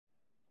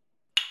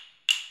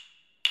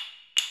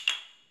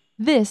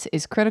This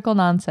is Critical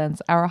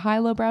Nonsense, our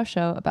high-lowbrow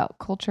show about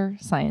culture,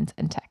 science,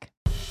 and tech.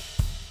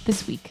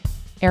 This week,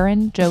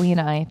 Aaron, Joey, and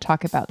I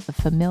talk about the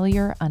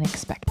familiar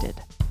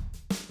unexpected.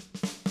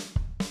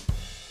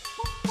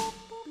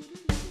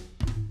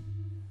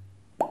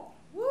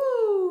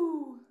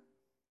 Woo!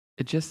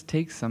 It just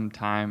takes some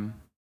time.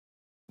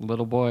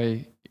 Little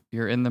boy,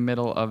 you're in the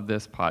middle of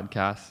this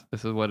podcast.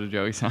 This is what a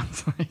Joey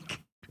sounds like.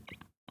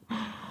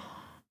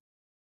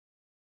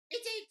 It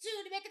ain't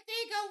two to make a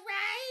thing go right.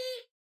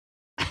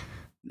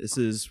 This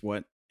is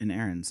what an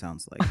Aaron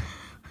sounds like.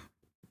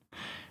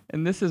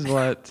 And this is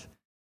what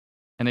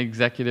an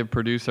executive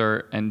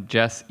producer and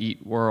Jess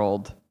Eat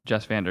World,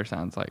 Jess Vander,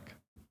 sounds like.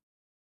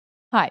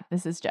 Hi,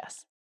 this is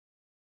Jess.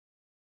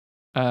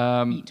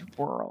 Eat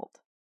World.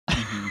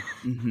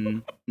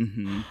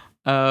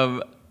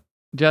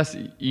 Jess,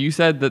 you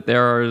said that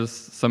there is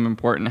some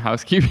important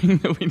housekeeping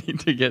that we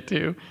need to get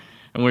to,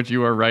 in which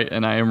you are right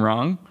and I am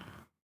wrong.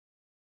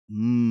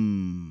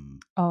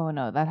 Oh,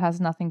 no, that has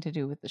nothing to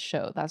do with the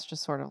show. That's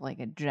just sort of like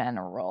a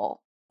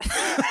general.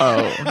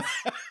 Oh.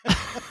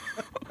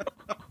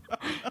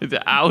 It's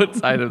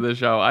outside of the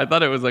show. I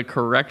thought it was a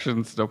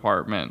corrections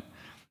department.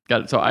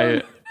 Got it. So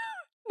No,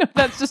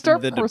 that's just our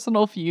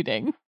personal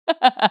feuding.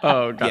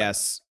 Oh, got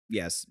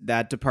Yes.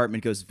 That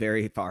department goes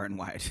very far and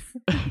wide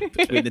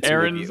between the two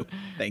of you.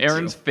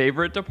 Aaron's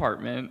favorite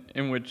department,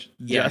 in which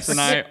Jess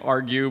and I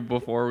argue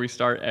before we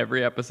start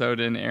every episode,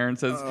 and Aaron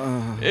says,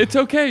 "It's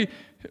okay,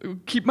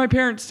 keep my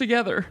parents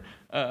together."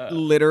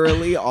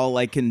 Literally, all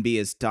I can be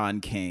is Don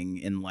King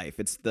in life.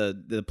 It's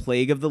the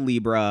plague of the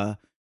Libra.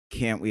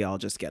 Can't we all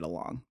just get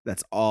along?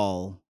 That's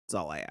all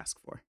I ask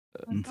for.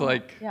 It's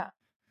like,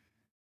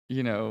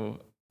 you know,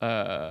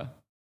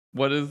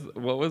 what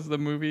was the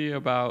movie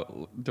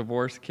about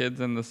divorced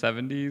kids in the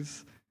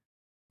 70s?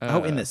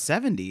 In the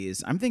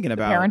 70s? I'm thinking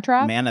about Parent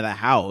Trap? Man of the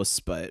House,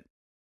 but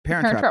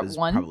Parent Trap is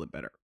probably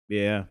better.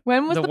 Yeah.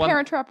 When was the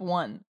Parent Trap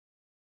 1?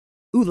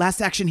 Ooh,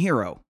 Last Action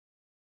Hero.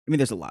 I mean,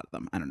 there's a lot of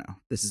them. I don't know.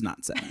 This is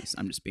not 70s.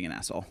 I'm just being an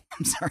asshole.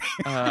 I'm sorry.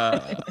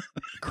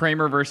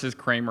 Kramer versus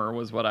Kramer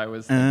was what I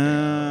was thinking.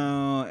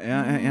 Oh,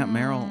 yeah,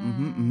 Meryl.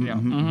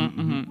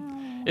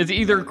 It's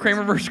either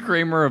Kramer versus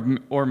Kramer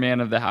or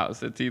Man of the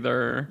House. It's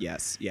either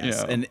yes, you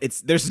know. And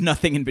there's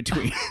nothing in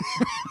between.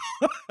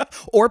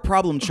 Or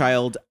Problem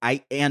Child,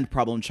 and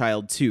Problem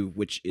Child 2,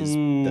 which is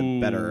the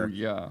better.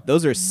 Yeah,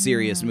 those are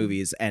serious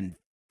movies and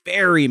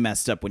very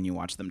messed up when you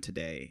watch them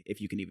today,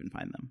 if you can even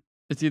find them.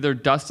 It's either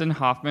Dustin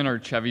Hoffman or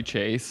Chevy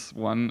Chase,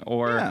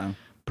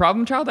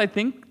 Problem Child. I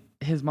think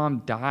his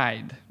mom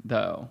died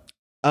though.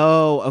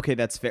 Oh, okay,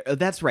 that's fair.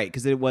 That's right,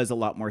 because it was a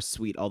lot more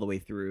sweet all the way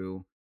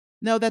through.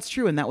 No, that's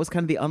true, and that was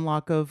kind of the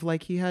unlock of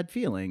like he had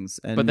feelings.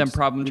 But then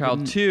Problem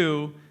Child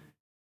 2,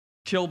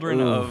 children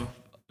of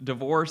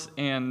divorce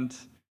and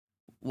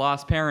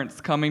lost parents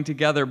coming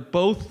together,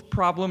 both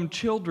problem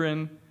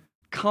children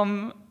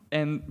come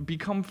and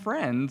become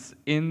friends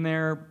in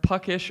their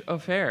puckish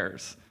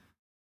affairs.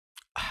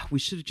 We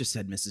should have just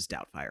said Mrs.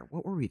 Doubtfire.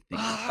 What were we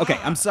thinking? Okay,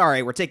 I'm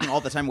sorry. We're taking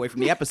all the time away from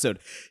the episode.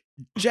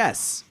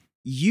 Jess,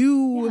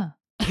 you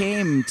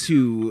came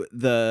to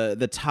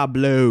the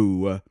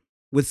tableau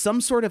with some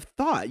sort of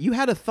thought. You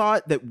had a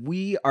thought that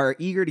we are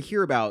eager to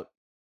hear about,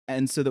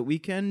 and so that we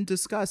can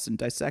discuss and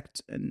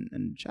dissect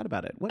and chat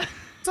about it. What's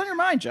on your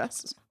mind,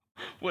 Jess?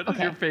 What is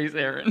your face,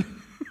 Aaron?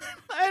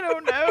 I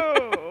don't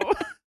know.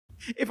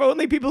 If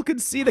only people could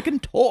see the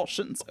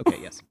contortions. Okay,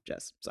 yes,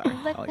 Jess, sorry.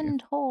 The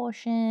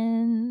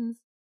contortions.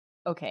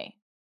 Okay,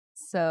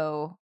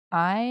 so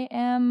I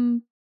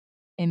am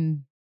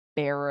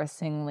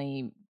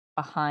embarrassingly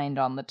behind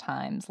on the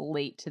times,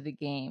 late to the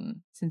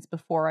game, since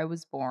before I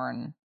was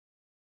born,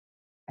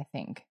 I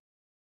think.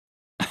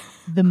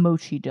 The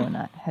mochi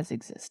donut has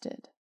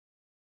existed.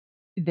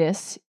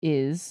 This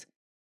is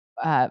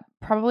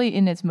probably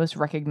in its most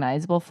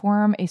recognizable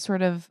form, a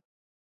sort of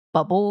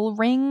bubble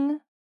ring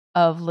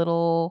of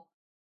little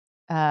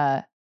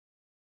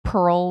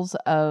pearls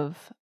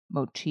of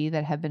mochi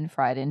that have been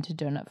fried into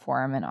donut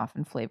form and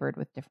often flavored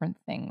with different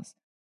things.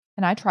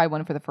 And I tried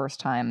one for the first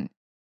time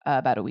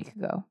about a week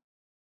ago.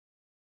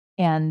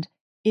 And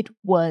it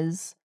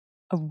was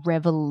a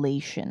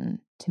revelation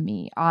to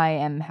me. I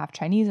am half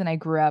Chinese and I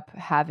grew up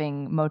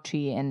having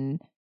mochi in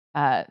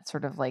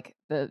sort of like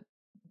the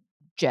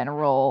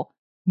general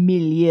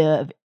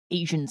milieu of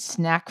Asian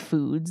snack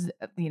foods,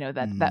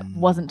 that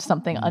wasn't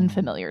something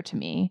unfamiliar to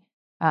me.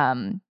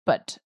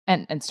 But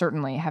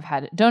certainly have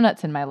had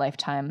donuts in my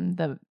lifetime,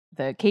 the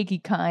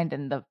cakey kind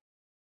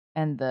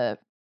and the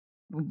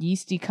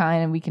yeasty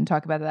kind, and we can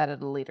talk about that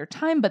at a later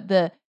time. But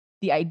the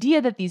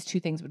idea that these two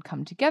things would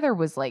come together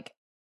was like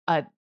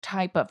a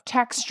type of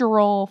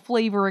textural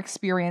flavor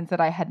experience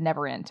that I had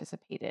never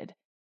anticipated.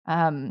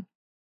 And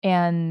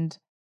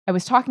I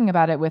was talking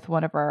about it with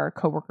one of our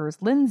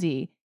coworkers,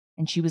 Lindsay,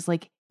 and she was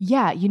like,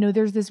 yeah,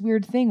 there's this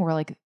weird thing where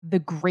like the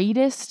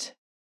greatest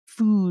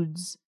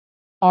foods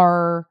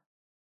are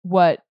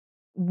what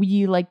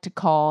we like to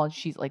call,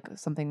 she's like,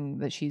 something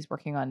that she's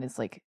working on is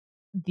like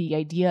the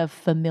idea of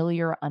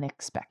familiar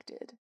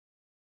unexpected,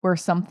 where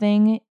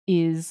something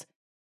is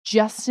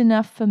just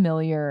enough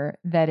familiar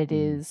that it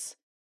is,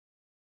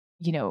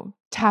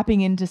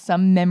 tapping into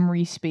some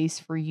memory space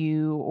for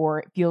you, or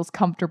it feels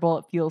comfortable,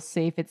 it feels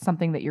safe, it's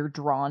something that you're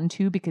drawn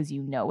to because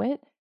you know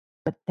it.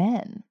 But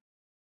then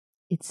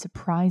it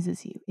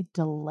surprises you, it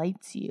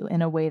delights you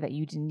in a way that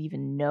you didn't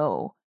even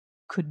know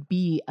could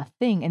be a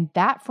thing. And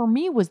that for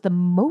me was the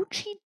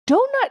mochi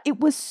donut. It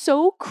was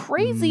so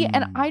crazy.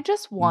 And I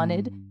just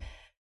wanted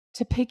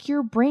to pick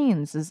your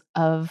brains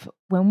of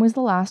when was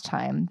the last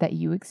time that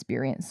you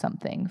experienced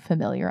something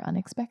familiar,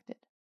 unexpected?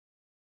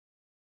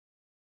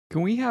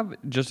 Can we have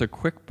just a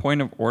quick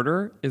point of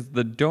order? Is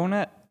the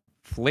donut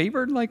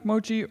flavored like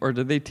mochi, or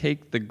do they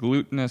take the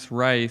glutinous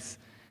rice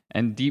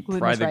and deep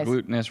fry the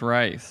glutinous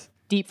rice?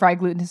 Deep fry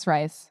glutinous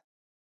rice.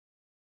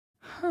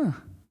 Huh.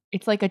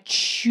 It's like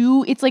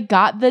it's like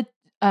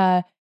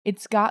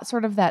it's got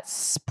sort of that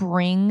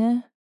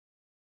spring,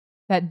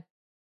 that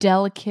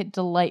delicate,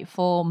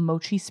 delightful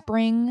mochi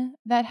spring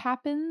that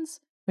happens,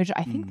 which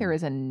I think there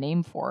is a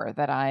name for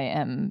that I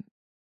am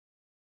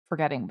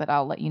forgetting, but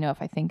I'll let you know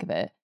if I think of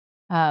it.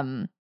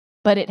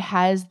 But it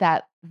has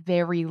that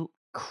very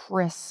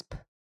crisp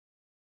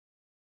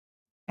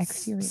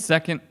exterior.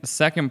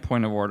 Second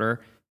point of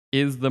order,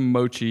 is the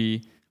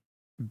mochi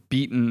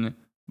beaten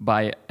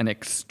by an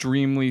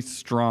extremely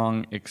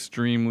strong,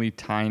 extremely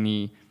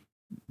tiny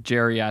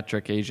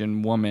geriatric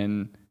Asian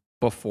woman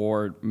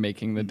before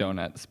making the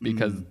donuts?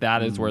 Because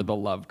that is where the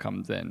love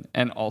comes in.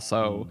 And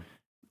also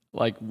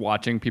like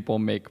watching people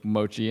make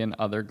mochi and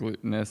other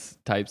glutinous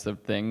types of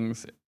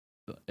things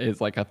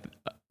is like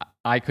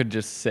I could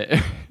just sit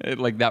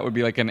like that would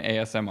be like an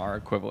ASMR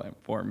equivalent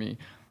for me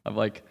of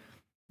like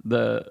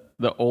the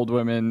old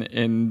women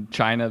in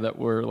China that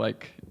were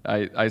like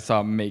I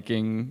saw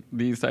making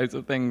these types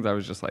of things. I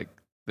was just like,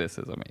 this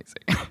is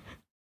amazing.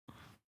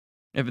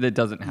 If it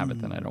doesn't have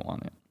it, then I don't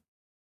want it.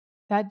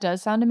 That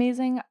does sound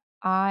amazing.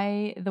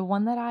 The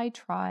one that I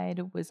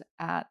tried was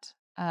at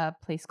a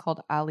place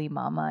called Ali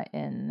Mama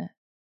in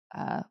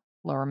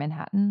Lower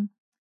Manhattan,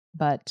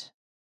 but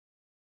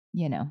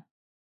there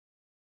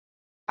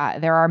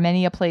are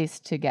many a place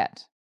to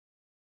get.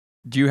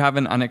 Do you have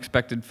an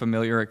unexpected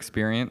familiar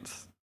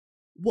experience?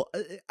 Well,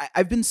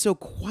 I've been so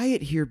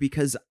quiet here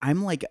because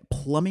I'm like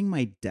plumbing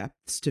my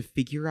depths to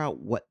figure out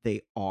what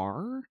they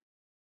are,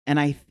 and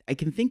I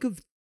can think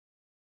of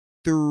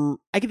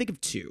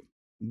two.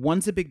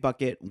 One's a big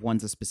bucket,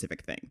 one's a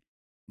specific thing.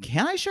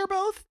 Can I share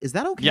both? Is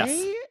that okay?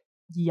 Yes.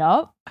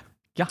 Yup.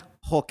 Yeah.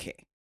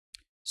 Okay.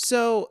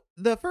 So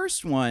the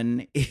first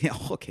one,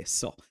 okay,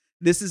 so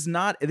this is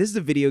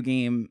a video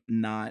game,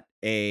 not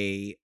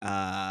a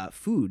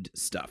food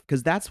stuff,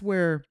 because that's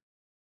where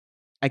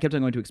I kept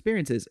on going to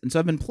experiences. And so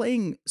I've been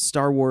playing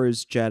Star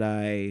Wars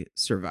Jedi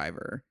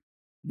Survivor,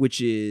 which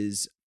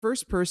is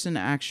first-person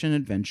action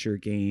adventure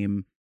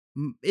game.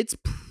 It's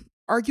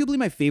arguably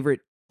my favorite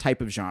type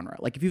of genre.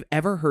 Like, if you've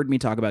ever heard me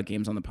talk about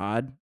games on the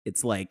pod,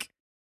 it's like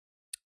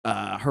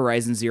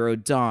Horizon Zero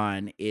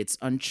Dawn, it's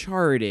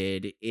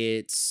Uncharted,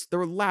 it's The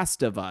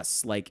Last of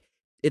Us. Like,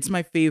 it's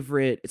my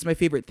favorite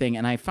thing.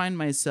 And I find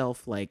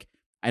myself like,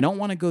 I don't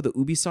want to go the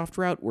Ubisoft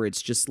route where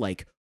it's just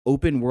like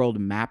open world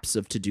maps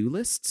of to-do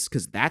lists,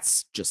 because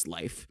that's just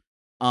life.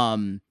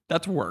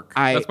 That's work.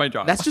 That's my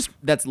job.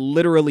 That's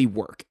literally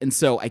work. And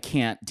so I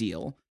can't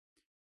deal.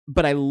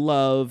 But I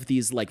love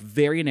these like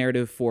very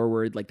narrative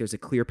forward, like there's a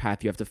clear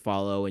path you have to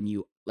follow, and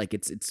you like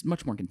it's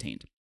much more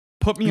contained.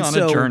 Put me on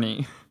a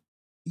journey.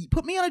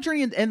 Put me on a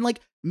journey and like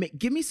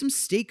give me some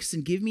stakes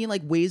and give me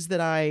like ways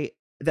that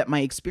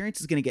my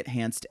experience is going to get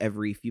enhanced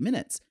every few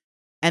minutes.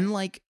 And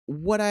like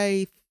what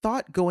I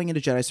thought going into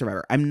Jedi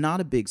Survivor, I'm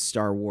not a big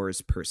Star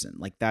Wars person.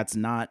 Like that's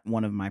not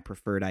one of my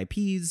preferred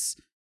IPs.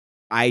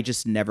 I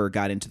just never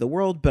got into the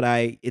world, but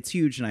it's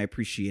huge and I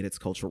appreciate its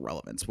cultural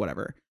relevance,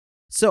 whatever.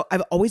 So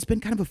I've always been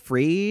kind of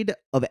afraid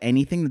of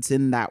anything that's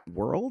in that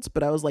world,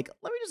 but I was like,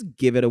 let me just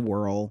give it a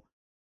whirl.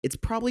 It's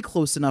probably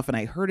close enough, and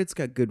I heard it's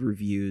got good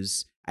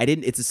reviews.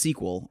 It's a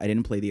sequel. I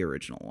didn't play the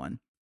original one.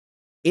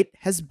 It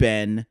has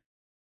been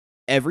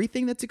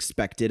everything that's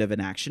expected of an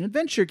action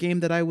adventure game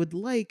that I would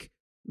like,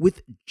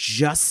 with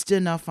just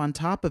enough on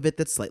top of it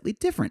that's slightly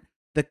different.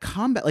 The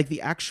combat, like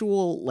the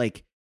actual,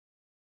 like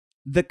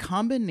the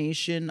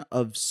combination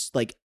of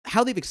like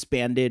how they've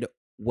expanded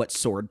what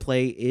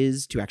swordplay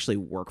is to actually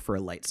work for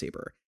a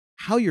lightsaber,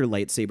 how your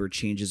lightsaber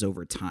changes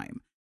over time,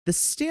 the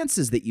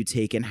stances that you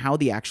take, and how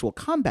the actual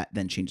combat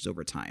then changes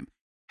over time,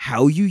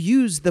 how you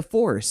use the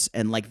Force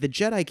and like the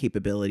Jedi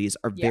capabilities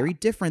are very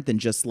different than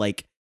just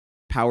like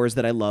powers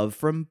that I love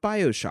from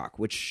BioShock,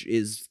 which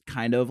is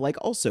kind of like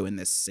also in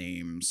this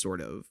same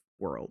sort of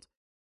world.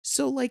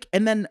 So like,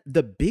 and then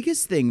the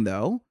biggest thing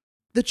though,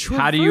 the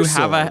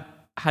traversal.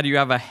 How do you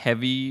have a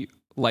heavy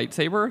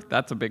lightsaber?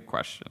 That's a big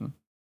question.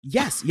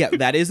 Yes, yeah,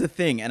 that is a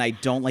thing, and I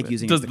don't like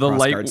using the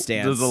crossguard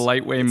stance. Does the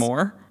light weigh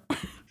more?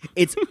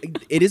 It's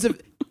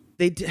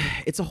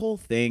a whole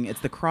thing. It's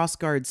the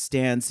crossguard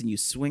stance, and you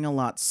swing a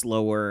lot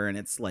slower, and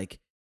it's like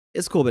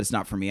it's cool, but it's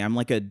not for me. I'm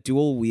like a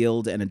dual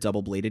wield and a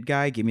double bladed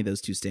guy. Give me those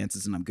two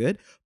stances, and I'm good.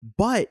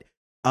 But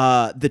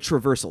The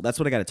traversal. That's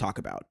what I got to talk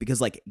about,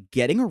 because like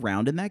getting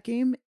around in that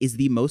game is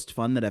the most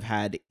fun that I've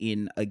had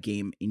in a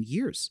game in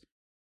years.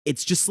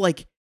 It's just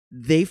like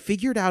they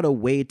figured out a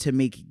way to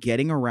make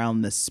getting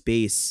around the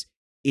space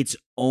its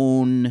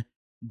own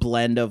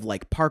blend of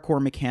like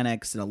parkour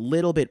mechanics and a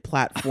little bit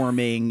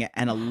platforming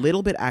and a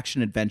little bit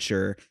action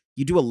adventure.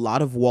 You do a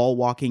lot of wall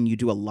walking, you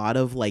do a lot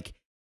of like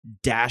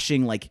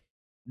dashing, like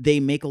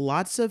they make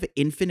lots of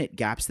infinite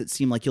gaps that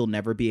seem like you'll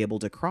never be able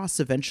to cross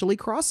eventually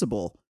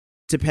crossable,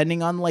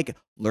 depending on like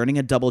learning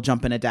a double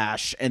jump and a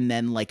dash and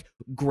then like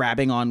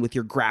grabbing on with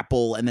your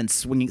grapple and then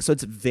swinging. So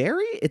it's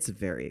very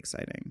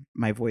exciting.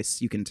 My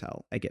voice, you can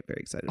tell I get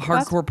very excited.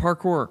 Hardcore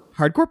parkour.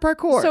 Hardcore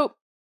parkour.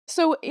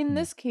 So in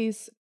this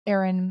case,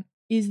 Aaron,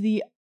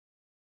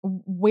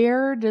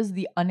 where does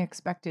the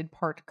unexpected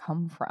part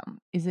come from?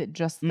 Is it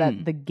just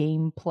that the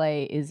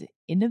gameplay is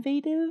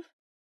innovative?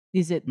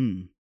 Is it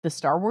the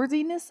Star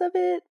Warsiness of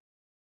it?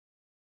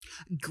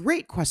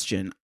 Great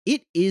question.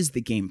 It is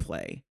the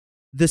gameplay.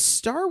 The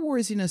Star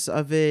Warsiness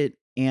of it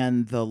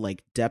and the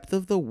like depth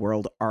of the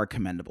world are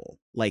commendable.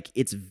 Like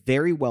it's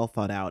very well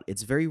thought out.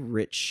 It's very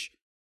rich,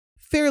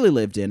 fairly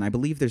lived in. I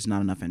believe there's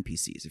not enough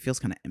NPCs. It feels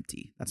kind of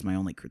empty. That's my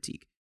only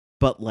critique.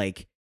 But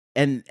like,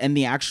 and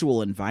the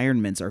actual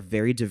environments are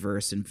very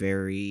diverse and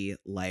very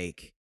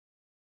like,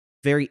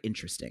 very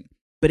interesting.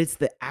 But it's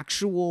the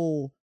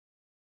actual,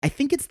 I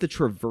think it's the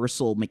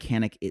traversal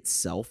mechanic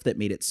itself that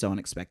made it so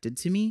unexpected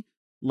to me.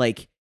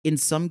 Like in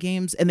some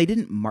games, and they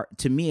didn't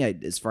to me,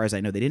 as far as I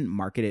know, they didn't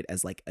market it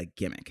as like a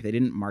gimmick. They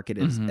didn't market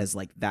it as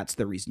like, that's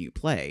the reason you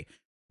play.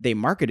 They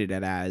marketed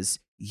it as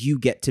you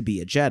get to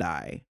be a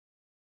Jedi.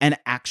 And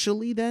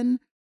actually then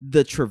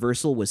the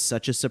traversal was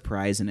such a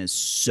surprise and is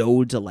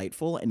so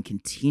delightful and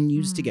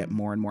continues to get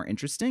more and more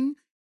interesting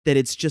that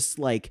it's just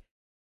like,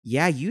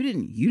 yeah, you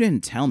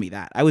didn't tell me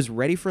that. I was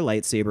ready for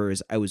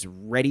lightsabers. I was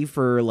ready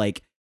for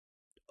like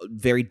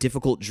very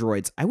difficult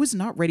droids. I was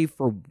not ready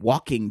for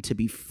walking to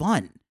be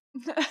fun.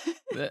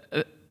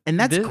 And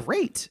that's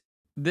great.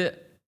 That's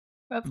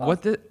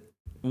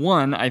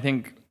awesome. I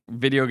think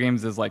video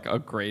games is like a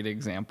great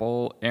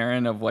example,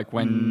 Aaron, of like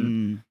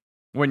when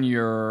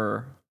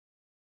you're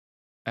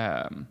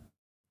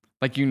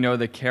like, you know,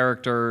 the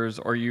characters,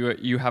 or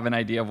you have an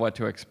idea of what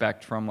to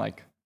expect from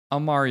like a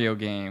Mario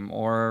game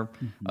or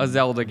a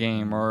Zelda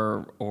game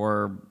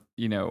or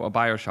you know, a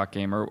BioShock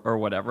game or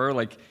whatever.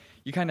 Like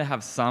you kind of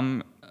have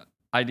some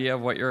idea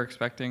of what you're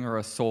expecting, or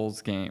a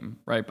Souls game,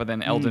 right? But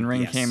then Elden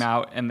Ring came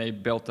out and they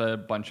built a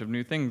bunch of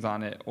new things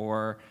on it,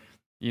 or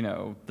you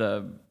know,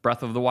 the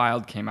Breath of the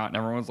Wild came out and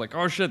everyone was like,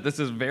 oh shit, this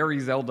is very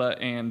Zelda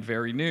and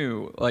very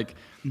new. Like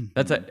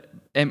that's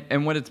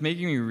and what it's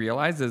making me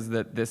realize is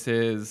that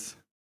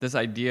this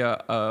idea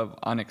of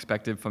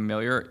unexpected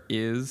familiar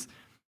is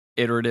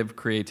iterative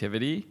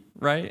creativity,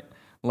 right?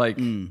 Like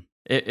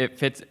it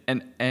fits,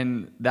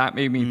 and that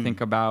made me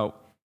think about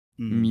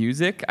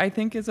music. I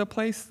think is a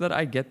place that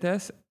I get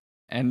this,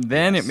 and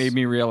then it made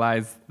me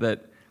realize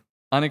that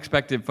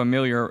unexpected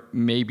familiar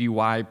may be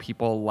why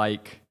people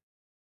like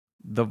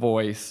The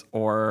Voice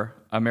or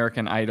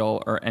American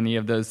Idol or any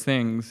of those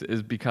things,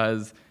 is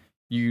because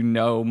you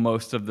know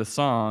most of the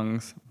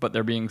songs, but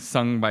they're being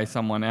sung by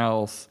someone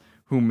else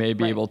who may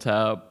be able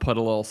to put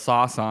a little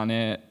sauce on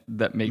it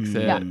that makes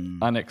it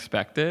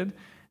unexpected.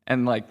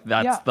 And like,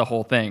 that's the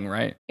whole thing,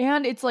 right?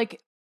 And it's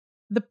like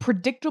the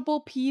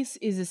predictable piece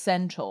is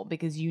essential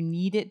because you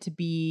need it to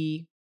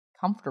be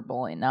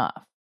comfortable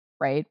enough,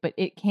 right? But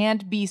it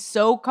can't be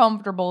so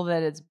comfortable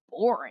that it's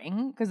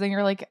boring, because then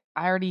you're like,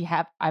 I already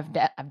have, I've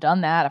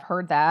done that, I've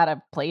heard that,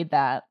 I've played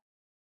that,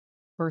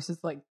 versus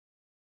like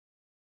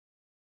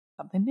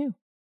something new.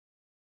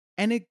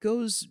 And it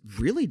goes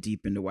really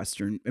deep into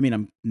Western. I mean,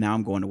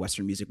 I'm going to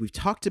Western music. We've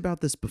talked about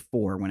this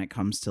before when it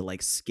comes to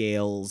like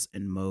scales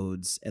and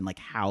modes and like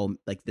how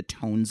like the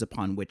tones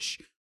upon which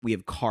we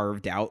have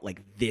carved out,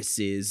 like this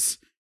is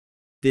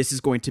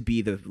going to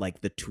be the like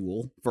the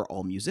tool for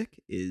all music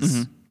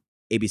is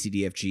A, B, C,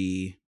 D, F,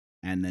 G,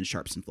 and then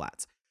sharps and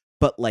flats.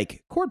 But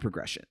like chord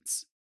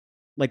progressions,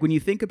 like when you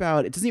think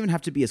about it, doesn't even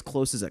have to be as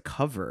close as a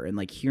cover and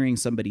like hearing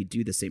somebody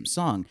do the same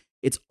song.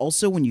 It's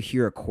also when you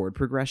hear a chord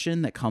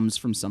progression that comes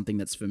from something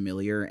that's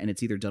familiar, and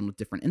it's either done with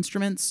different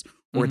instruments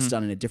or it's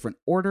done in a different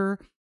order,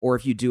 or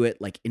if you do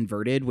it like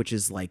inverted, which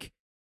is like,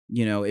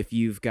 you know, if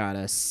you've got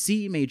a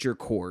C major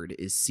chord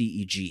is C,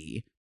 E,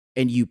 G,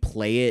 and you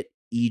play it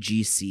E,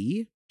 G,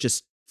 C,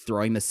 just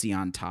throwing the C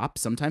on top,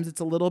 sometimes it's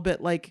a little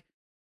bit like,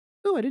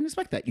 oh, I didn't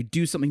expect that. You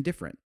do something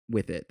different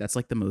with it. That's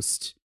the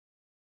most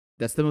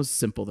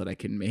simple that I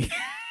can make.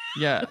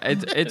 Yeah,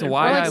 it's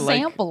why like I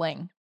like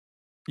sampling.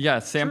 Yeah,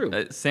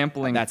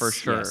 sampling That's, for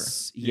sure.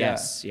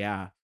 Yes,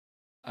 yeah.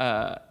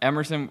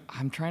 Emerson,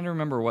 I'm trying to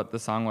remember what the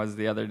song was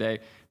the other day.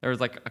 There was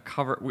like a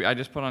cover. I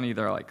just put on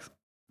either like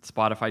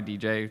Spotify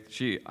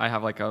DJ. I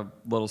have like a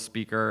little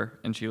speaker,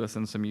 and she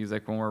listens to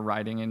music when we're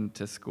riding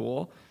into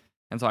school.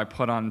 And so I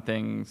put on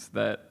things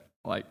that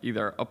like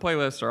either a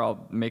playlist, or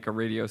I'll make a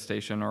radio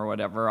station or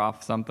whatever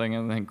off something,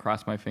 and then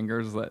cross my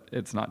fingers that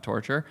it's not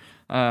torture.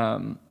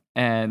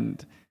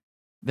 And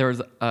there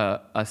was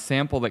a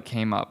sample that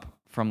came up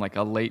from like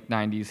a late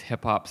 90s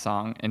hip hop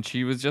song, and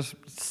she was just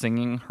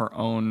singing her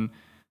own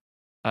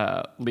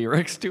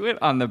lyrics to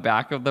it on the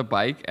back of the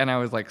bike, and I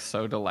was like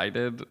so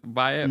delighted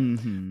by it.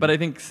 Mm-hmm. But I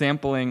think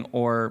sampling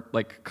or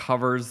like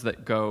covers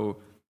that go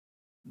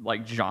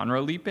like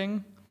genre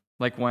leaping,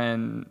 like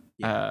when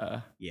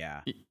Yeah.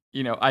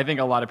 you know, I think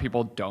a lot of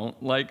people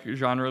don't like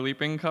genre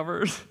leaping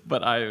covers,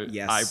 but I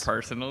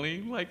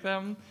personally like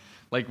them.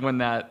 Like when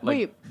that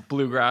like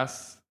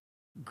bluegrass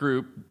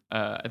group,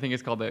 I think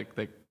it's called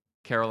the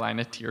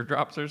Carolina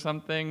Teardrops or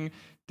something,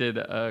 did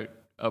a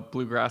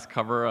bluegrass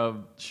cover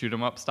of Shoot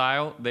 'Em Up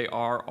Style. They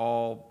are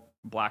all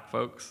black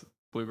folks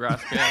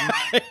bluegrass bands.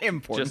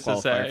 Important just to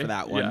qualifier say, for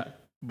that one. Yeah,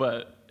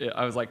 but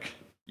I was like,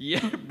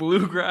 yeah,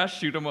 bluegrass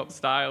Shoot 'Em Up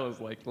Style is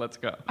like, let's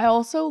go. I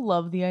also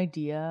love the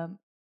idea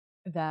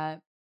that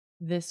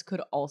this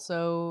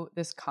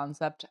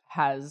concept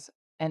has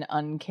an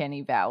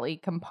uncanny valley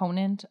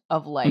component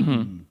of like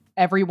Mhm.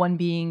 everyone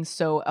being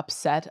so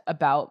upset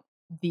about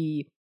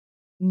the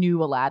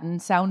new Aladdin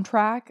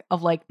soundtrack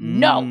of like,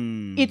 no,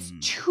 it's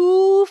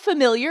too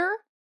familiar.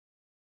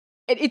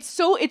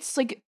 It's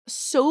like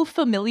so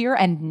familiar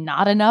and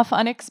not enough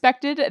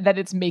unexpected that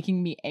it's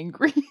making me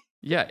angry.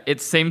 Yeah,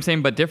 it's same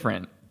but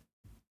different.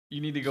 You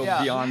need to go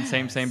Yeah. beyond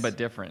same but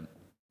different.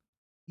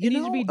 You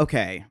needs know, to be-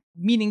 okay.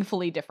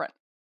 Meaningfully different.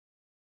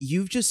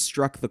 You've just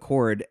struck the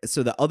chord.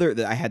 So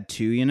I had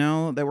two, you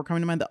know, that were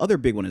coming to mind. The other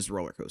big one is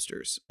roller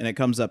coasters, and it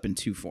comes up in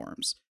two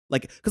forms.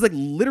 Like, because like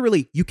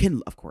literally, you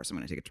can. Of course, I'm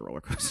going to take it to roller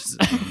coasters.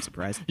 I'm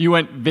surprised. You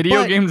went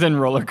video But- games and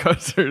roller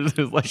coasters.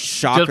 It's like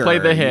Shocker. just play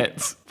the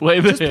hits. Play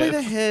the Just hits. play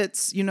the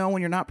hits. You know,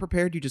 when you're not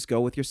prepared, you just go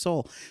with your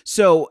soul.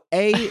 So,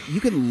 you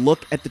can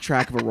look at the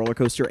track of a roller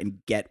coaster and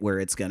get where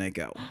it's going to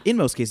go. In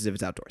most cases, if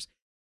it's outdoors.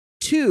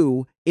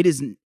 Two, it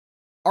is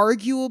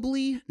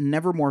arguably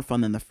never more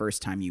fun than the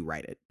first time you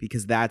ride it,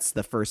 because that's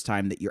the first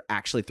time that you're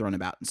actually thrown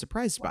about and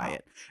surprised by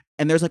it.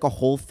 And there's like a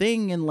whole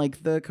thing in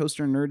like the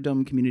coaster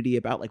nerddom community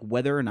about like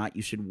whether or not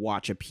you should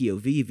watch a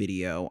POV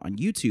video on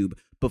YouTube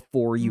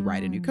before you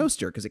ride a new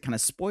coaster, because it kind of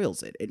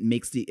spoils it.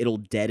 It'll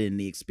deaden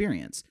the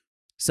experience.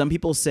 Some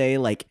people say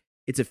like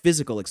it's a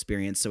physical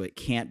experience, so it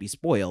can't be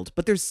spoiled,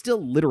 but there's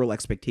still literal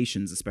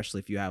expectations, especially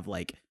if you have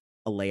like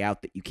a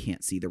layout that you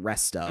can't see the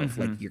rest of.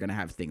 Like you're gonna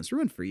have things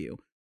ruined for you.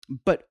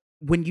 But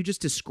when you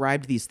just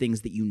described these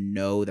things that you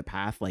know the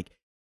path, like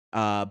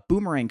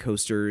boomerang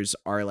coasters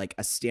are like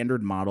a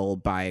standard model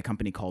by a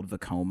company called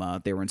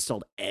Vekoma. They were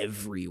installed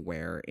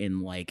everywhere in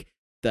like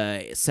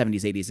the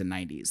 70s, 80s, and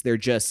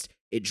 90s.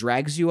 It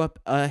drags you up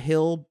a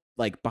hill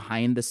like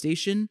behind the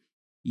station.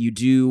 You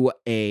do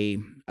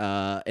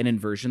an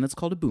inversion that's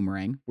called a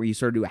boomerang, where you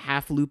sort of do a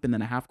half loop and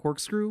then a half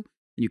corkscrew,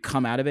 and you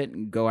come out of it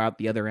and go out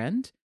the other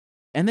end.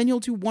 And then you'll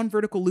do one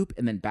vertical loop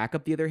and then back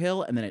up the other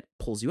hill, and then it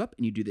pulls you up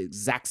and you do the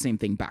exact same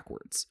thing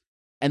backwards.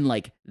 And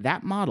like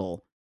that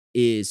model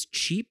is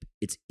cheap,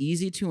 it's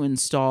easy to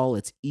install,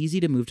 it's easy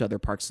to move to other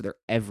parks, so they're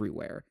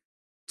everywhere.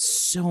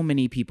 So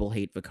many people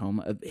hate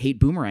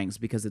boomerangs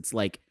because it's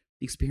like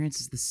the experience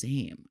is the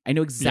same. I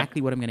know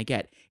exactly what I'm going to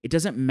get. It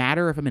doesn't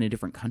matter if I'm in a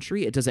different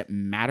country. It doesn't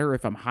matter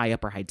if I'm high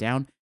up or high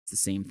down. It's the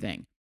same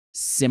thing.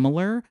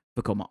 Similar,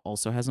 Vekoma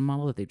also has a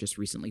model that they've just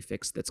recently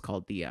fixed that's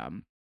called the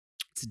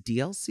it's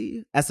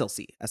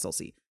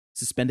SLC,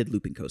 suspended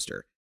looping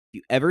coaster. If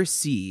you ever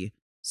see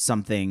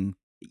something,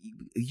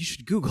 you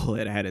should Google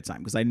it ahead of time,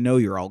 because I know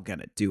you're all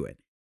gonna do it.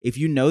 If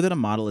you know that a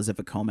model is a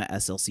Vekoma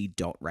SLC,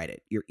 don't ride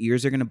it. Your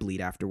ears are gonna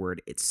bleed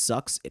afterward. It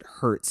sucks. It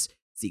hurts.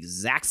 It's the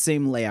exact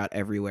same layout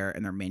everywhere,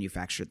 and they're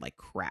manufactured like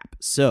crap.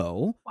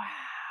 So,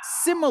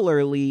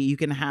 similarly, you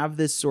can have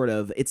this sort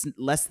of, it's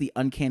less the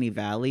uncanny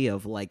valley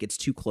of like, it's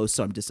too close,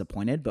 so I'm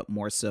disappointed, but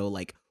more so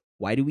like,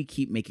 why do we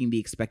keep making the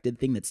expected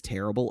thing that's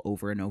terrible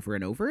over and over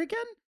and over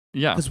again?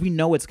 Yeah. Because we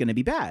know it's going to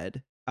be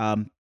bad.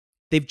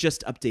 They've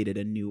just updated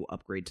a new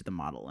upgrade to the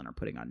model and are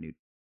putting on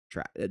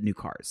new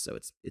cars, so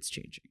it's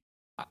changing.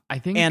 I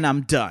think, and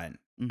I'm done.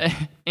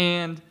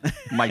 And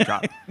mic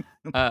drop.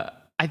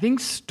 I think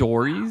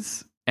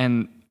stories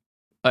and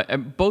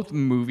both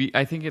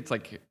I think it's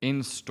like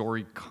in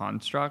story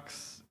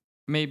constructs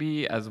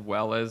maybe, as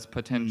well as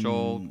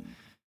potential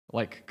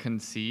like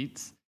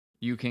conceits.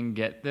 You can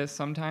get this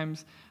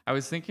sometimes. I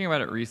was thinking about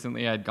it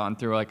recently. I'd gone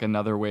through like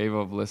another wave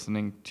of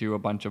listening to a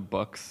bunch of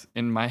books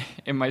in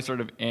my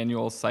sort of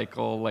annual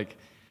cycle, like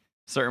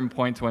certain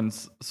points when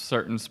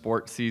certain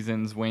sports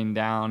seasons wane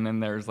down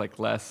and there's like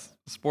less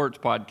sports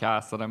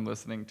podcasts that I'm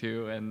listening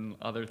to and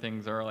other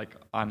things are like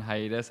on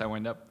hiatus. I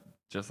wind up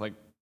just like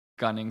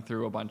gunning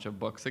through a bunch of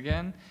books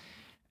again.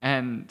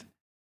 And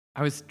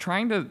I was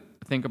trying to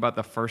think about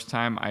the first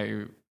time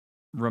I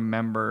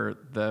remember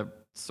the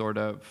sort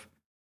of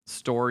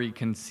story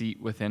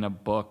conceit within a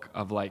book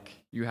of like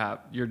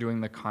you're doing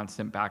the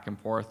constant back and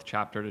forth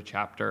chapter to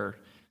chapter,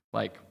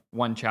 like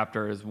one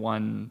chapter is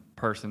one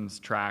person's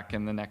track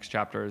and the next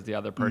chapter is the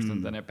other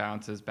person's and it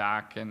bounces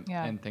back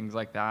and things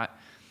like that.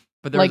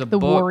 But there was like a the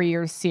book,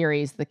 Warriors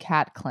series, the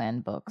Cat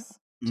Clan books.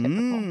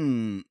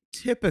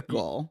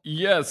 Typical.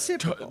 yes,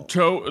 Typical.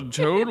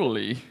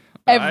 totally.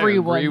 I agree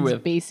everyone's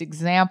with- base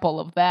example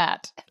of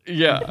that.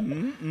 Yeah.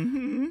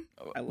 Mm-hmm.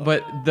 I love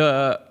But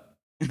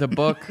the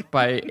book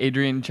by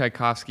Adrian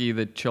Tchaikovsky,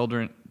 The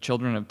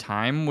Children of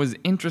Time, was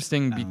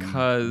interesting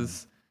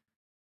because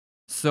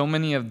so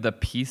many of the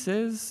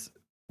pieces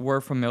were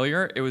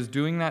familiar. It was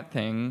doing that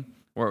thing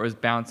where it was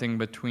bouncing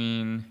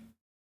between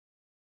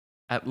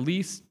at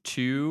least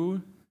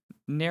 2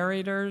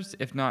 narrators,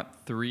 if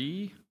not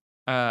 3.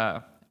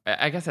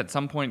 I guess at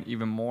some point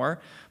even more.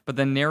 But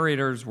the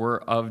narrators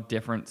were of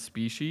different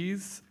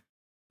species.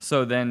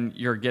 So then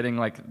you're getting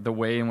like the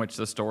way in which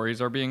the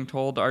stories are being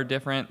told are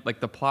different. Like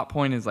the plot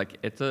point is like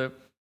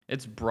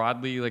it's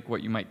broadly like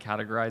what you might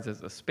categorize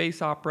as a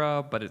space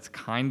opera, but it's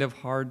kind of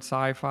hard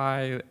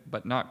sci-fi,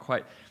 but not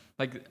quite.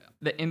 Like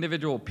the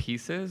individual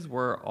pieces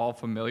were all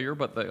familiar,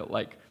 but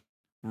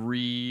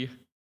the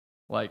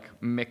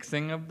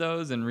mixing of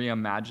those and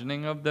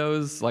reimagining of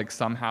those like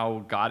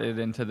somehow got it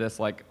into this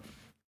like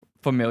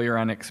familiar,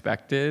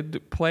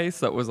 unexpected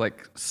place that was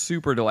like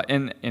super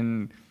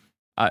delightful.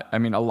 I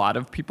mean, a lot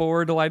of people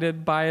were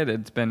delighted by it.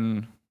 It's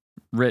been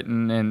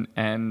written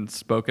and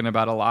spoken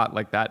about a lot,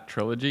 like that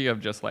trilogy of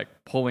just like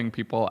pulling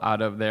people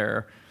out of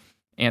their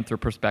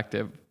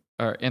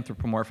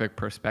anthropomorphic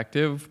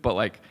perspective. But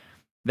like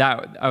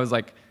that, I was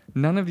like,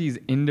 none of these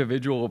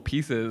individual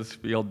pieces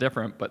feel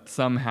different, but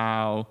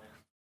somehow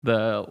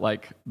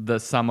the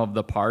sum of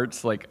the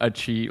parts like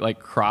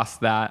cross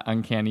that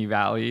uncanny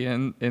valley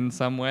in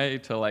some way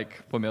to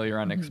like familiar,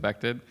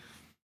 unexpected.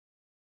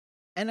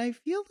 And I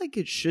feel like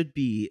it should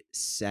be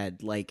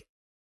said, like,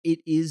 it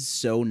is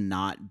so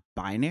not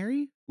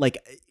binary. Like,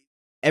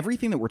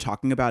 everything that we're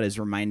talking about is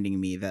reminding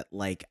me that,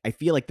 like, I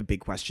feel like the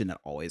big question that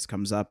always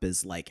comes up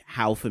is, like,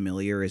 how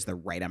familiar is the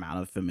right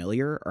amount of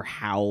familiar, or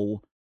how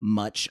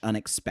much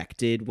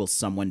unexpected will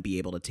someone be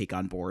able to take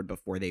on board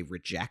before they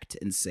reject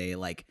and say,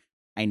 like,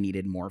 I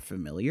needed more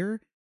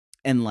familiar.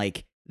 And,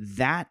 like,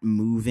 that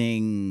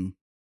moving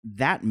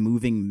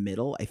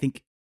middle,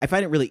 I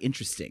find it really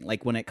interesting.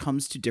 Like when it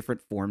comes to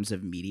different forms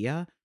of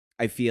media,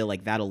 I feel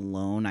like that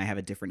alone, I have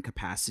a different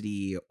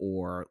capacity,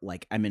 or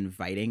like I'm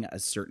inviting a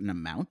certain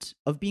amount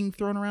of being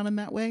thrown around in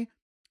that way.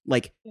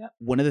 Like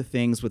one of the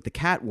things with the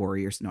Cat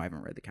Warriors, no, I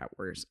haven't read the Cat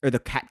Warriors or the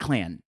Cat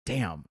Clan.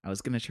 Damn, I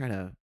was going to try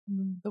to.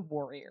 The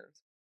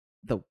Warriors.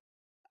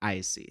 I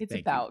see. It's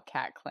Thank about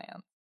Cat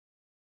Clan.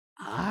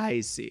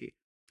 I see.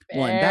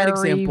 Very, Well, in that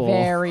example,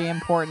 very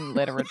important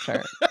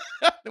literature.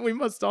 We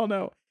must all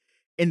know.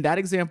 In that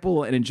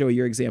example, and enjoy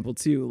your example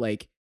too,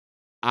 like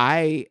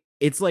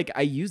it's like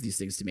I use these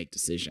things to make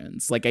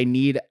decisions. Like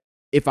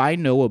if I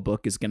know a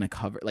book is going to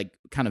cover, like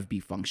kind of be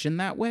function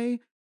that way,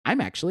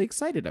 I'm actually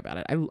excited about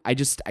it.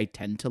 I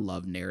tend to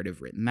love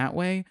narrative written that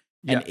way,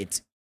 and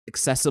it's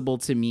accessible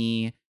to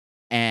me,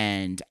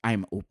 and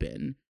I'm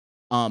open.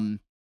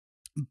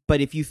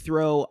 But if you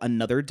throw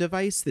another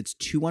device that's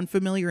too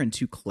unfamiliar and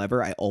too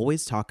clever, I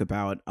always talk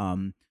about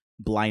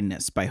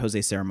Blindness by Jose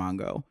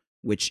Saramago,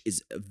 which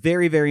is a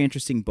very, very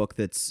interesting book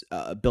that's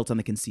built on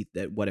the conceit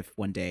that what if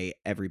one day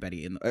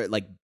everybody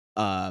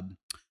a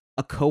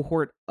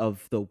cohort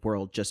of the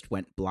world just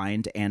went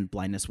blind, and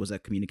blindness was a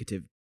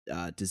communicative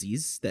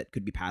disease that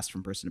could be passed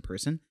from person to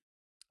person.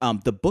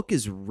 The book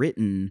is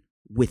written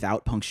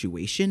without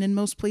punctuation in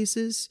most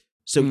places.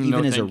 So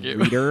even as a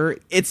reader,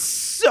 it's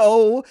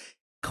so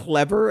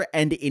clever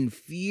and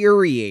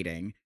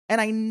infuriating.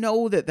 And I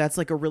know that that's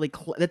like a really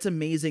that's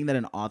amazing that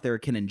an author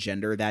can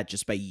engender that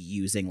just by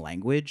using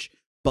language,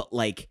 but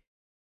like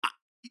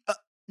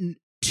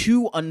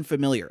too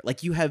unfamiliar.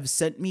 Like you have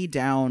sent me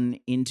down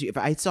into, if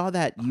I saw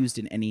that used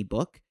in any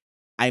book,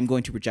 I'm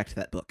going to reject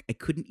that book. I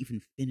couldn't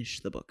even finish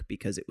the book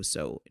because it was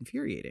so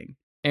infuriating.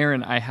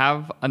 Aaron, I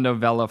have a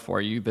novella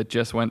for you that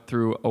just went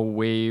through a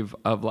wave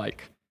of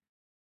like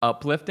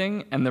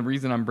uplifting, and the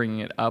reason I'm bringing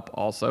it up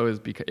also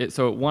is because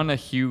it won a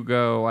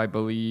Hugo, I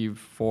believe,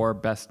 for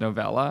best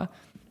novella,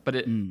 but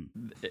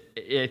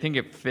I think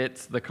it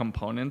fits the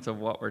components of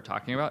what we're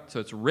talking about. So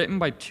it's written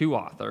by 2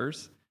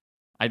 authors.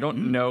 I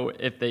don't know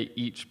if they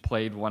each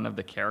played one of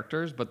the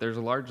characters, but there's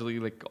largely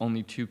like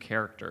only 2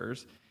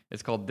 characters.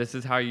 It's called This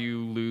Is How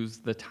You Lose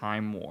the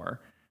Time War,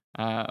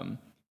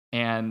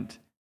 and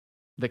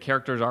the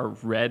characters are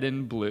red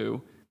and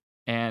blue,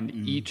 and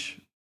each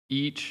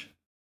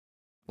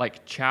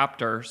like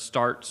chapter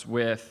starts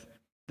with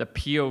the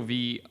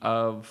POV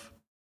of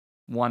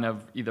one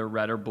of either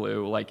red or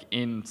blue, like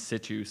in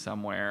situ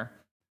somewhere.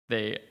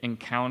 They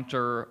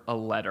encounter a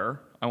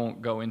letter. I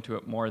won't go into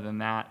it more than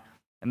that.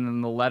 And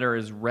then the letter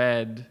is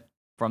read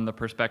from the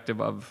perspective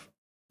of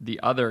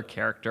the other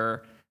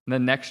character. And the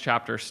next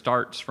chapter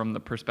starts from the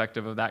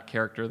perspective of that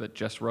character that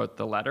just wrote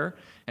the letter.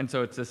 And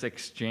so it's this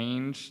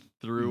exchange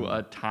through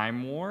a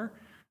time war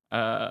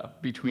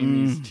between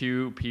these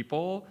 2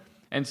 people.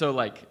 And so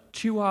like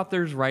 2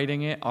 authors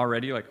writing it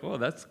already, like, oh,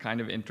 that's kind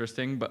of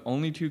interesting, but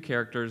only 2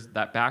 characters,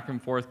 that back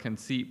and forth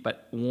conceit,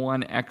 but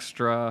one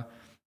extra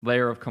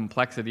layer of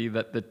complexity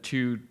that the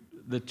two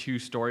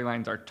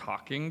storylines are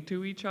talking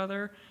to each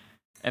other.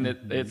 And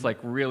it's like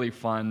really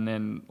fun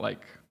and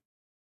like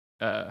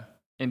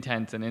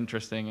intense and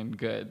interesting and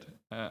good.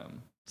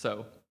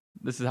 So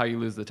This is how you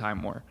lose the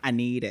time war. I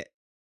need it.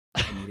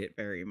 I need it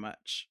very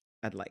much.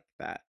 I'd like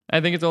that.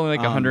 I think it's only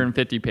like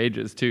 150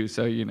 pages too,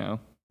 so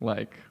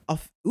like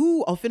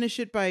I'll finish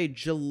it by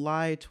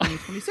July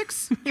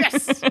 2026.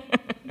 Yes.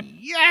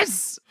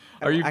 Yes.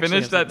 Are you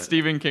finished that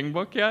Stephen King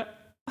book yet?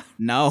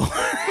 No.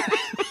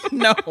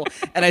 No.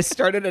 And I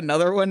started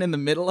another one in the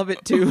middle of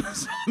it too.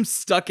 So I'm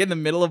stuck in the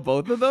middle of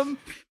both of them.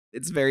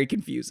 It's very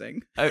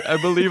confusing. I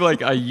believe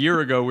like a year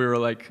ago we were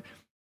like,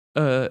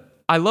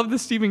 I love the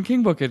Stephen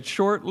King book. It's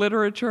short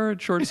literature,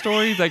 it's short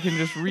stories. I can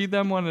just read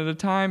them one at a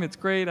time. It's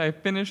great. I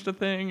finished a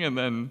thing, and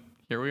then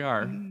here we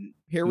are.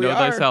 Here we know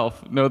are.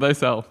 thyself. Know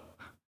thyself.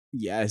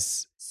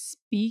 Yes.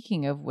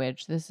 Speaking of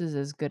which, this is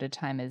as good a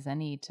time as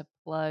any to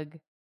plug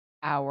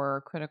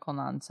our Critical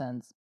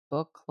Nonsense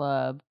book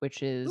club,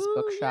 which is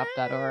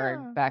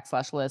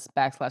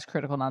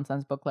bookshop.org/list/Critical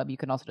Nonsense book club. You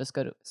can also just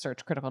go to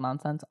search Critical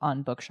Nonsense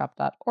on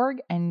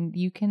bookshop.org, and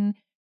you can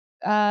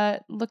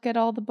look at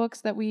all the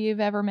books that we've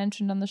ever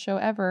mentioned on the show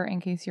ever,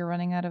 in case you're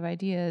running out of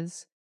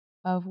ideas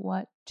of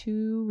what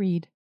to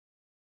read.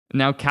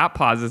 Now Cat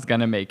Paws is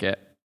gonna make it.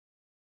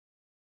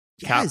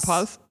 Yes. Cat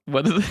Paws?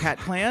 What is it? Cat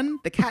Clan?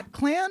 The Cat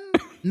Clan?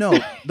 No,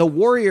 the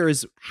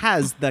Warriors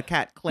has the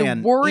Cat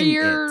Clan. The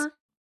Warrior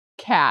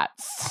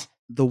Cats.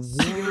 The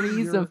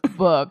series of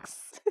books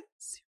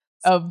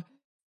of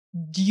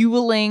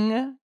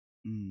dueling,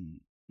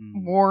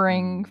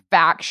 warring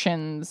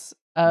factions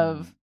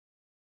of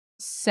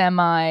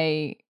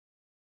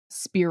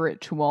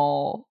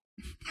semi-spiritual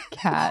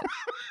cat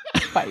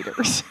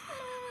fighters.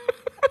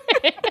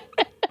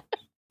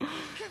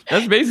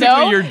 That's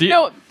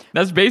basically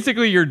That's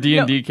basically your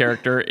D&D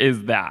character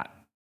is that.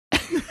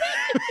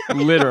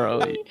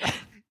 Literally.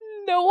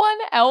 No one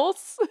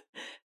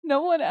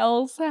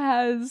else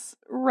has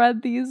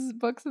read these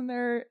books in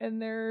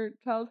their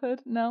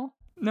childhood? No?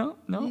 No.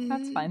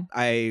 That's fine.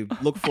 I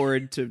look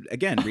forward to,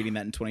 again, reading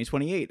that in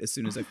 2028 as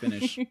soon as I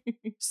finish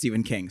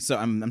Stephen King. So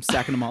I'm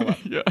stacking them all up.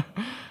 Yeah.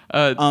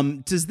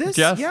 Does this?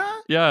 Jess,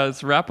 yeah,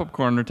 it's wrap-up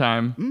corner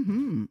time.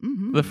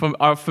 Mm-hmm, mm-hmm.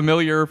 Our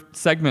familiar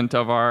segment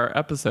of our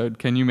episode.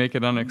 Can you make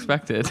it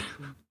unexpected?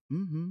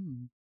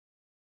 Mm-hmm.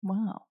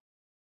 Wow.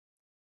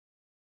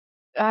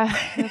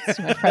 That's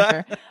too much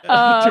pressure.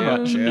 Too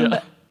much.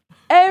 Yeah.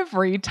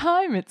 Every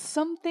time it's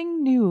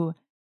something new,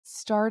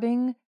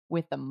 starting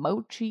with a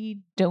mochi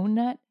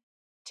donut,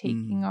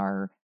 taking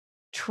our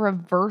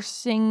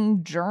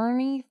traversing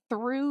journey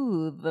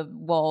through the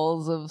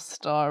walls of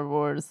Star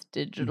Wars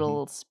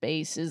digital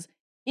spaces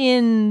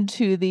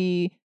into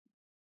the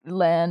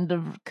land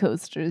of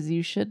coasters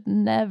you should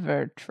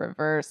never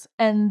traverse,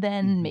 and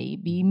then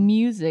maybe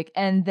music,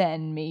 and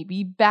then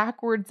maybe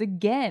backwards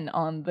again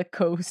on the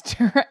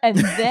coaster, and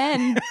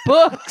then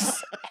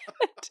books.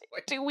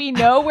 Do we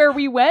know where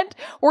we went?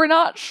 We're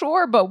not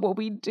sure, but what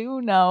we do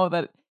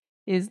know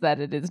is that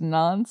it is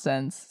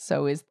nonsense.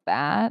 So is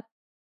that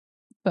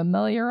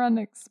familiar,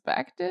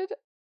 unexpected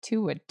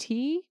to a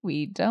T?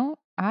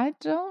 I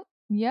don't.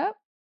 Yep.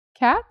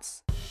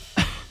 Cats?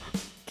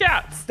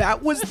 Cats.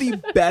 That was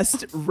the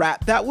best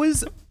rap. That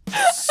was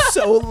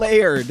so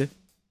layered.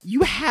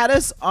 You had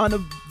us on a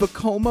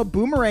Vekoma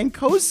boomerang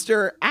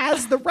coaster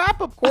as the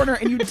wrap-up corner,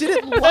 and you did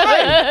it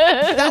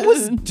live. That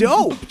was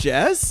dope,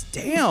 Jess.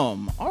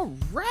 Damn. All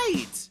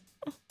right.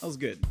 That was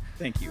good.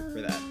 Thank you for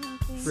that.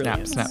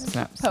 Snap, snap,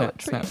 snap,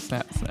 snap, snap,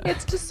 snap, snap.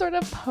 It's just sort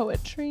of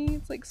poetry.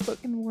 It's like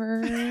spoken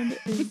word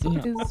is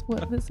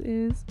what this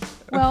is.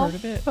 Well, heard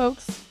of it.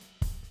 folks,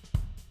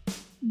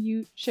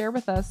 you share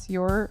with us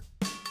your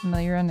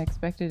familiar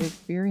unexpected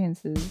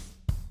experiences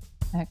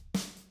at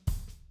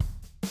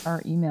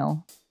our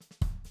email.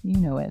 You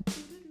know it.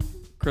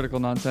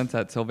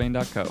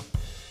 criticalnonsense@sylvain.co.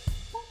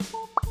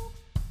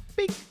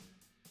 Bing.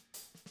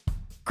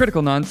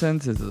 Critical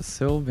Nonsense is a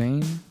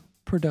Sylvain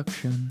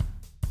production.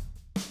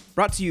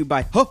 Brought to you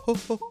by Ho Ho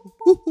Ho Ho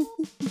Ho Ho.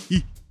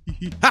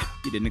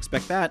 Ha! You didn't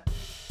expect that.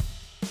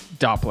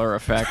 Doppler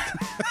effect.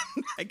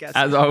 I guess.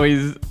 As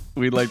always,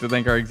 we'd like to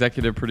thank our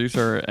executive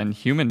producer and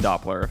human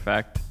Doppler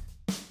effect,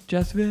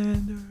 Jess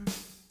Vander.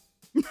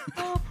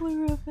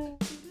 Doppler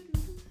effect.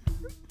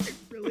 I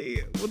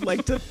really would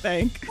like to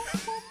thank.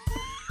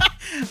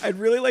 I'd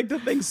really like to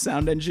thank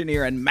sound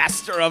engineer and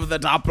master of the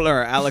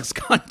Doppler, Alex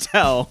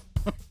Contel.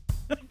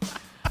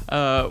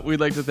 We'd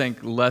like to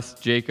thank Les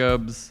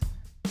Jacobs,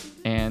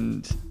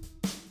 and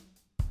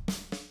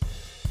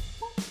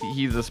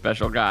he's a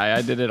special guy.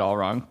 I did it all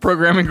wrong.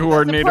 Programming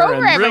coordinator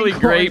and really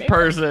great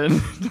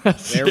person.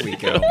 There we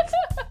go.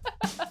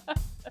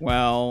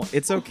 Well,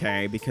 it's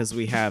okay because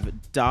we have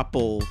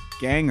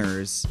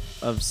doppelgangers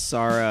of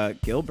Sarah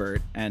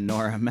Gilbert and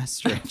Nora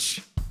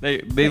Mestrich.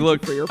 They you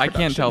look. for your I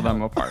can't tell them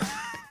production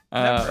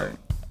apart.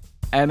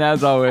 And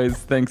as always,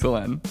 thanks,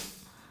 Elen.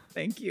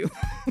 Thank you.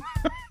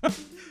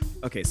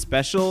 Okay,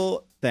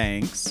 special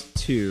thanks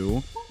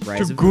to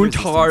Rise To of the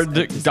Resistance Guntard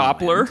at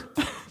Disneyland.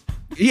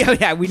 Doppler.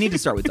 Yeah, we need to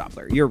start with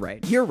Doppler. You're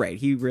right. He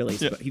really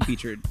he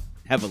featured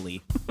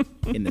heavily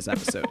in this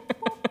episode.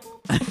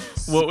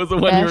 What was the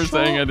one you were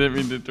Special? saying? I didn't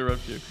mean to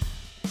interrupt you.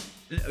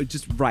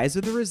 Just Rise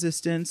of the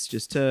Resistance,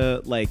 just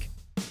to like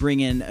bring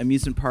in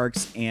amusement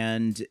parks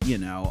and,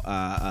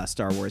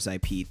 Star Wars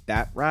IP.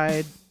 That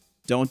ride,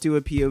 don't do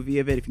a POV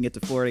of it. If you can get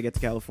to Florida, get to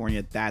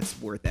California, that's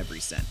worth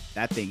every cent.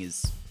 That thing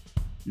is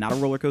not a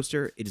roller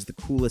coaster. It is the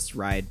coolest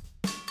ride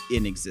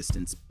in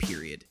existence,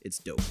 period. It's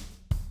dope.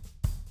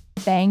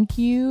 Thank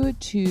you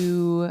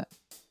to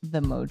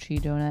the Mochi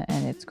Donut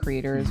and its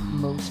creators,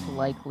 most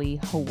likely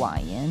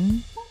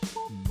Hawaiian,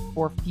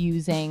 for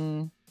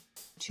fusing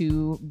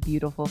two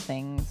beautiful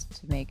things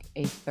to make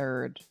a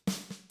third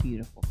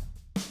beautiful thing.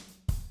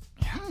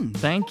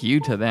 Thank you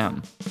to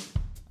them.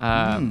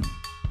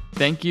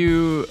 Thank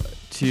you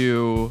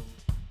to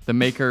the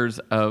makers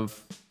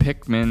of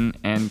Pikmin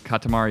and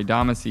Katamari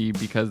Damacy,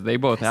 because they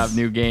both have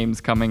new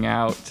games coming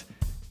out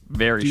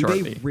very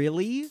shortly. Do they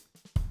really?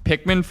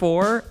 Pikmin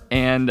 4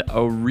 and a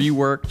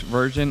reworked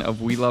version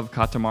of We Love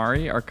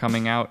Katamari are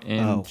coming out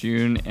in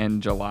June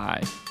and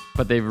July.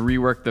 But they've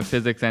reworked the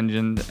physics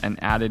engine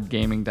and added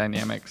gaming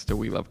dynamics to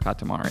We Love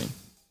Katamari.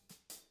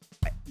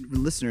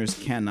 Listeners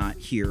cannot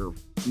hear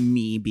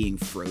me being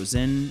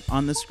frozen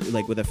on the screen,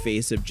 like with a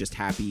face of just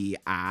happy.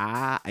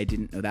 I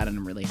didn't know that, and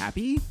I'm really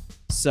happy.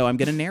 So I'm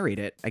gonna narrate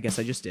it. I guess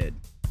I just did.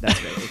 That's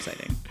very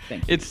exciting.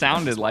 Thank you. It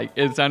sounded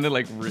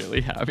like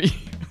really happy.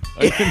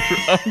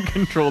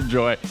 Uncontrolled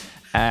joy.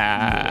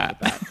 And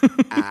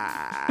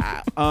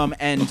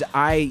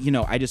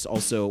I just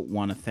also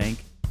want to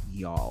thank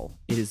y'all.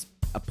 It is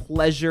a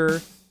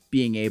pleasure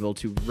being able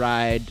to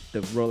ride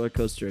the roller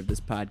coaster of this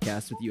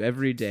podcast with you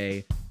every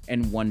day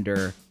and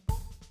wonder,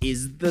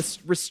 is the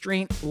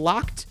restraint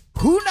locked?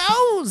 Who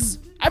knows?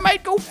 I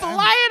might go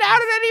flying out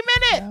at any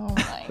minute. Oh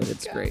my But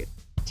it's God. great.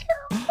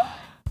 Terrible.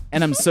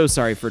 And I'm so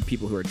sorry for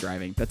people who are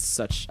driving.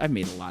 I've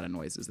made a lot of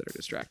noises that are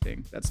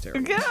distracting. That's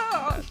terrible.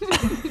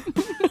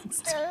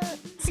 It's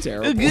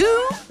terrible.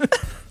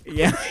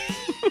 Yeah.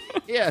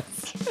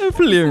 Yes.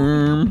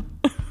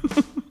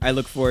 I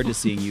look forward to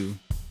seeing you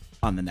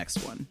on the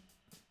next one.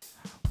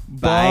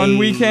 Bon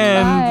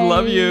weekend. Bye.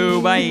 Love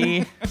you.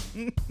 Bye.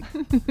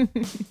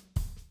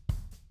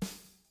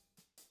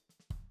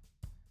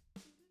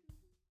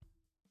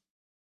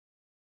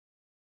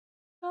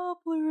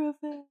 Doppler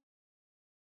effect.